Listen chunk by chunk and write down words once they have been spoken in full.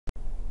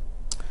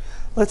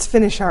Let's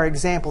finish our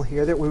example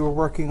here that we were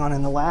working on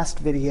in the last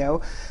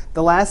video.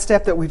 The last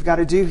step that we've got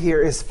to do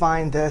here is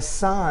find the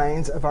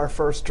signs of our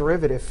first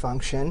derivative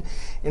function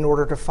in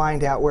order to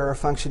find out where our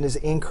function is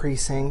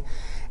increasing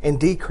and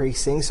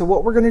decreasing. So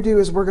what we're going to do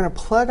is we're going to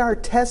plug our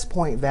test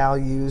point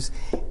values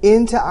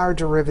into our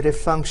derivative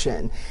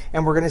function,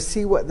 and we're going to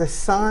see what the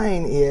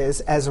sign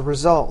is as a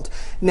result.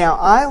 Now,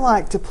 I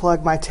like to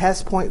plug my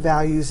test point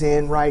values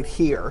in right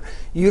here.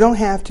 You don't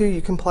have to.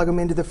 You can plug them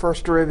into the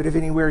first derivative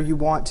anywhere you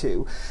want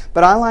to.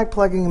 But I like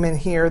plugging them in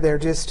here. They're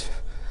just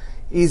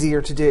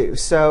easier to do.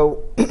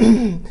 So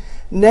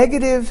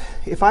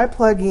if I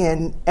plug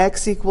in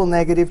x equal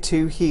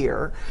 -2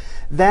 here,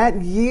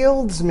 that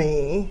yields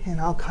me,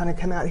 and I'll kind of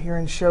come out here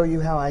and show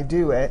you how I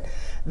do it,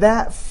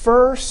 that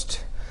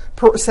first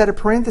set of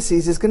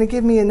parentheses is going to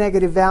give me a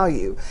negative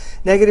value.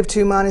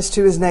 -2 minus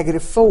 2 is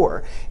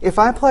 -4. If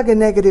I plug a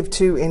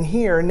 -2 in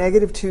here,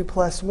 -2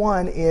 plus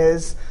 1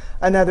 is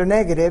another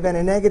negative, and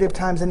a negative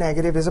times a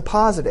negative is a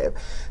positive.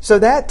 So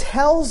that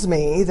tells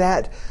me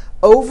that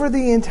over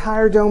the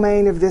entire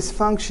domain of this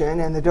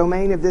function, and the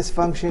domain of this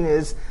function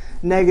is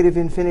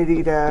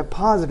 -infinity to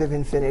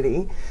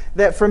 +infinity,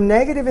 that from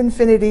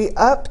 -infinity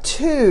up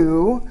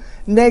to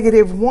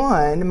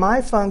 -1,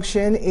 my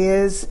function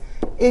is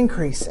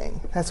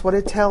increasing. That's what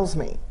it tells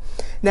me.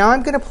 Now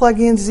I'm going to plug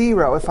in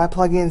 0. If I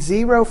plug in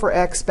 0 for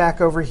x back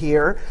over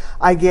here,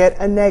 I get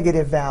a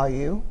negative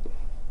value.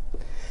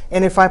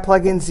 And if I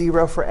plug in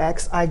 0 for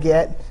x, I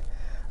get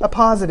a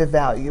positive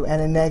value,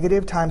 and a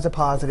negative times a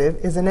positive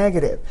is a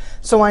negative.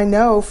 So I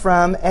know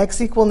from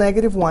x equal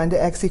 -1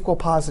 to x equal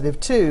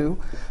 +2,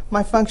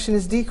 my function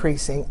is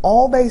decreasing,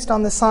 all based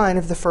on the sign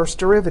of the first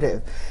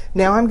derivative.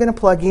 Now I'm going to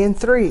plug in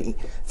 3.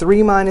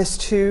 3 minus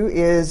 2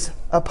 is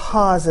a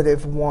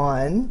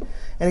 +1.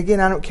 And again,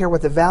 I don't care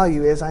what the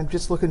value is. I'm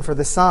just looking for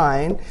the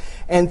sign.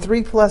 And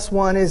 3 plus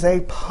 1 is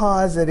a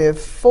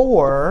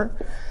 +4.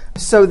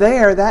 So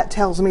there, that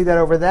tells me that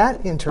over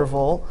that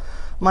interval,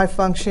 my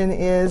function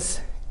is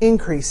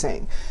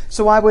increasing.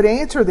 So I would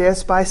answer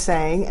this by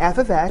saying f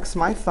of x,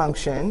 my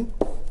function,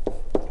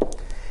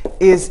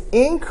 is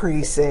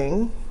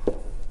increasing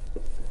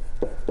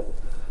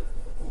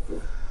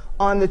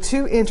on the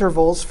two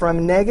intervals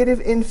from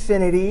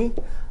 -infinity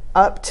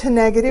up to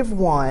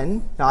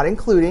 -1, not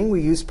including,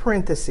 we use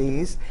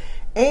parentheses,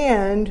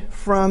 and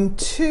from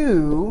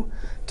 2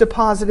 to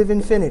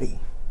 +infinity.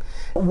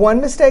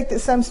 One mistake that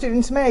some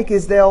students make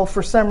is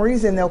for some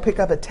reason, they'll pick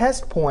up a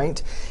test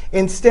point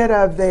instead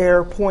of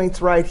their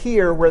points right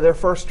here where their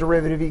first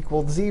derivative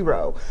equaled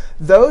 0.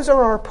 Those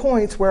are our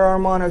points where our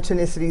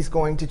monotonicity is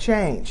going to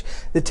change.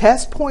 The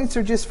test points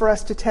are just for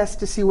us to test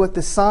to see what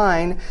the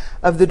sign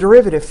of the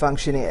derivative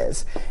function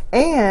is.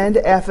 And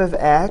f of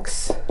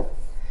x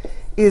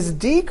is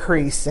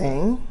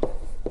decreasing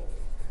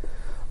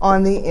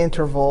on the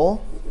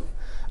interval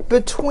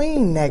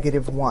between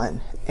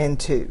 -1 and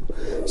 2.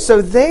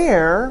 So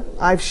there,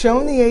 I've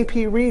shown the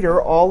AP reader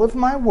all of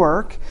my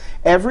work,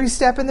 every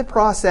step in the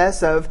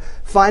process of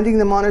finding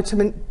the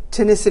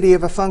monotonicity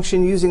of a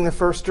function using the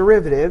first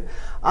derivative.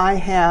 I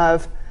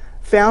have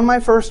found my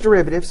first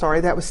derivative,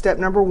 sorry, that was step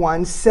number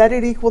 1, set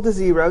it equal to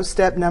 0,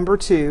 step number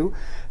 2,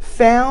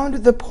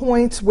 found the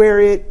points where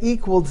it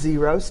equaled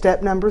 0,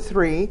 step number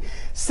 3,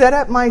 set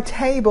up my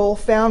table,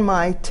 found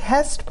my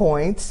test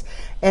points,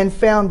 and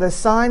found the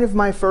sign of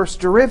my first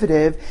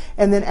derivative,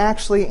 and then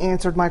actually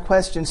answered my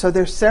question. So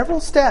there's several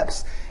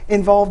steps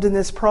involved in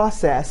this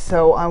process,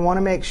 so I want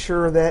to make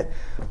sure that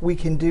we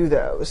can do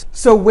those.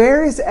 So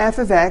where is f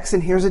of x,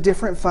 and here's a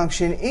different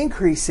function,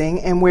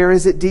 increasing, and where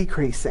is it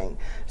decreasing?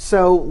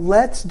 So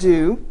let's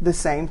do the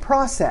same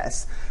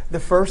process. The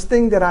first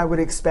thing that I would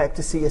expect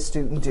to see a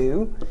student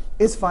do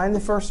is find the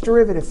first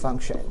derivative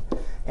function.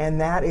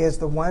 And that is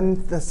the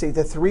one, let's see,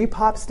 the 3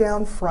 pops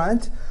down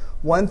front.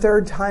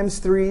 1/3 times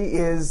 3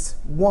 is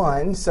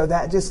 1, so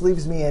that just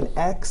leaves me an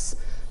x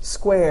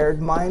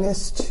squared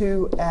minus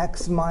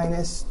 2x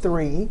minus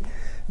 3.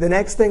 The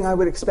next thing I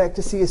would expect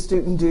to see a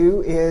student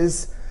do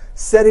is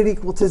set it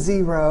equal to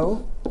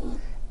 0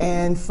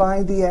 and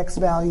find the x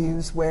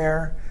values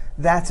where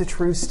that's a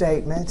true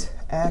statement.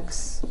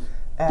 X,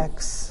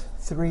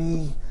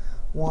 3,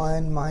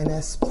 1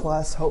 minus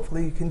plus.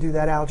 Hopefully you can do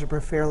that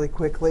algebra fairly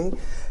quickly.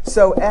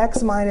 So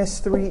x minus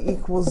 3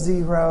 equals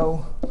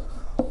 0,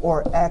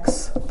 or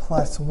x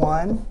plus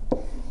 1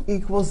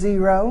 equals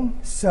 0.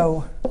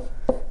 So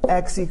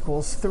x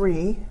equals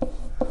 3,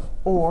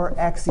 or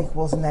x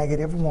equals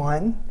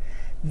 -1.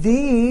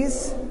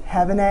 These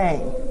have a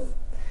name.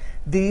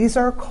 These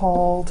are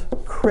called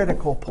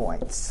critical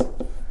points.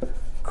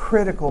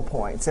 Critical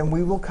points, and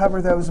we will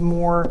cover those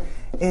more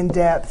in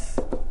depth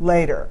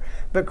later.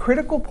 But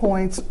critical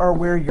points are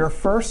where your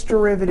first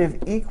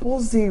derivative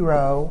equals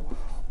 0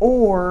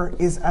 or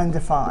is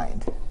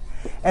undefined.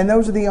 And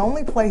those are the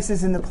only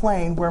places in the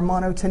plane where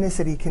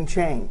monotonicity can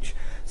change.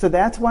 So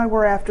that's why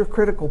we're after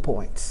critical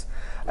points.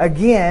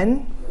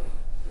 Again,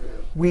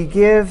 we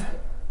give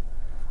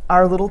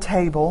our little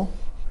table.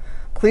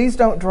 Please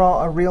don't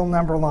draw a real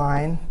number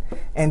line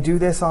and do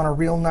this on a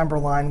real number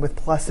line with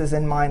pluses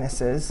and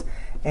minuses.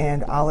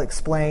 And I'll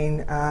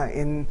explain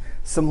in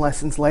some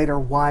lessons later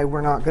why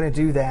we're not going to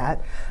do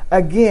that.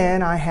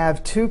 Again, I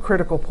have 2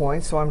 critical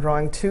points, so I'm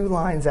drawing 2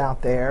 lines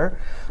out there.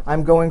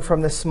 I'm going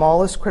from the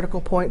smallest critical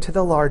point to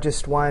the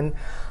largest one.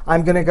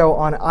 I'm going to go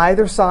on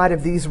either side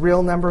of these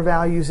real number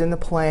values in the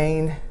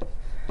plane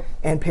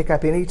and pick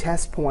up any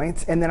test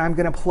points, and then I'm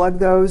going to plug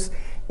those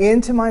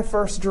into my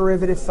first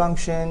derivative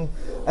function.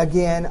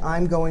 Again,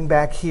 I'm going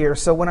back here.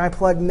 So when I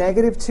plug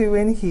 -2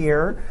 in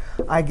here,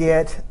 I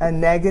get a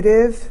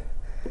negative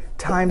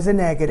times a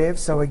negative.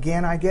 So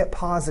again, I get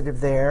positive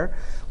there.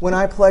 When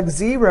I plug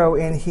 0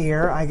 in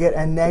here, I get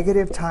a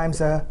negative times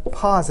a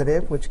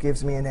positive, which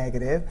gives me a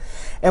negative.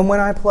 And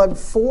when I plug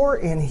 4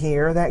 in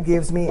here, that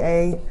gives me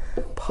a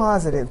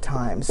positive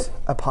times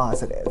a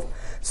positive.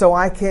 So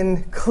I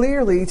can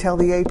clearly tell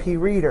the AP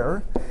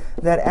reader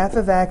that f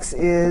of x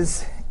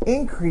is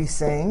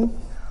increasing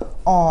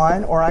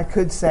on, or I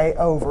could say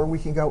over, we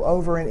can go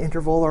over an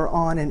interval or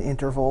on an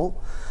interval,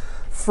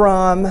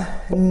 from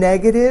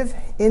negative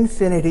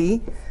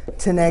infinity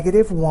to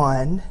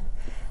 -1,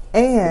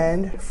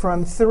 and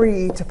from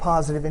 3 to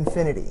positive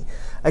infinity.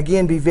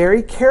 Again, be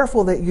very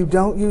careful that you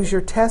don't use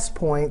your test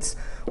points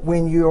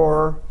when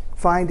you're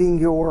finding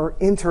your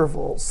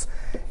intervals.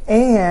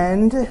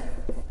 And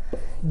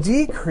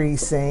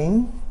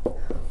decreasing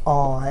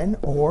on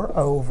or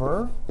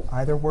over,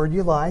 either word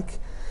you like,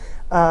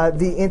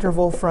 the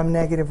interval from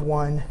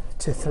 -1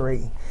 to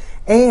 3.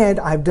 And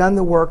I've done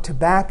the work to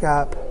back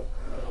up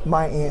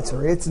my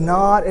answer. It's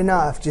not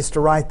enough just to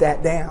write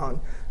that down.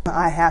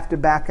 I have to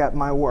back up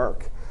my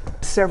work.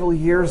 Several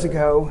years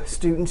ago,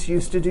 students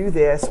used to do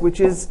this,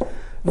 which is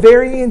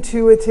very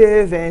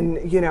intuitive, and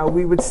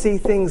we would see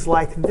things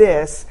like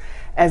this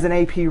as an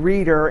AP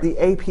reader. The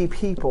AP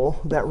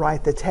people that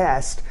write the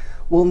test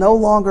will no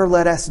longer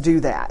let us do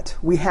that.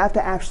 We have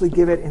to actually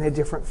give it in a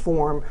different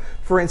form,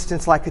 for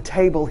instance, like a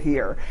table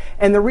here.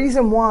 And the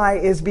reason why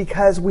is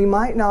because we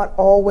might not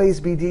always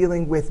be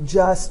dealing with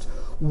just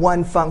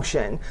one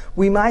function.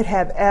 We might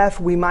have f,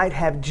 we might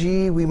have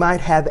g, we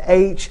might have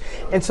h.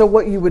 And so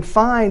what you would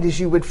find is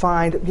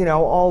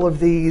all of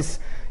these,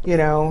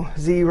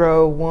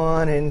 0,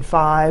 1, and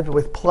 5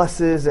 with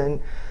pluses and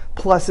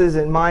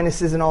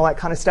minuses and all that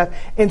kind of stuff.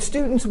 And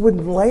students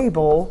would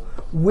label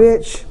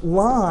which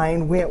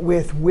line went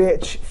with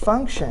which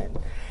function.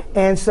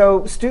 And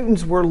so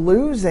students were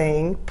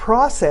losing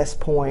process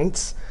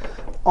points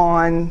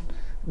on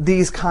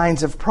these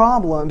kinds of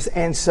problems.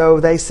 And so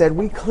they said,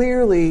 we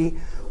clearly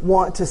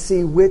want to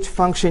see which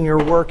function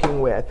you're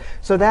working with.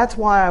 So that's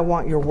why I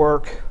want your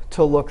work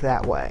to look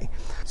that way.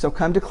 So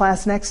come to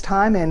class next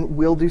time and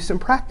we'll do some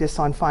practice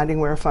on finding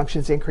where a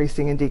function's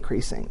increasing and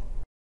decreasing.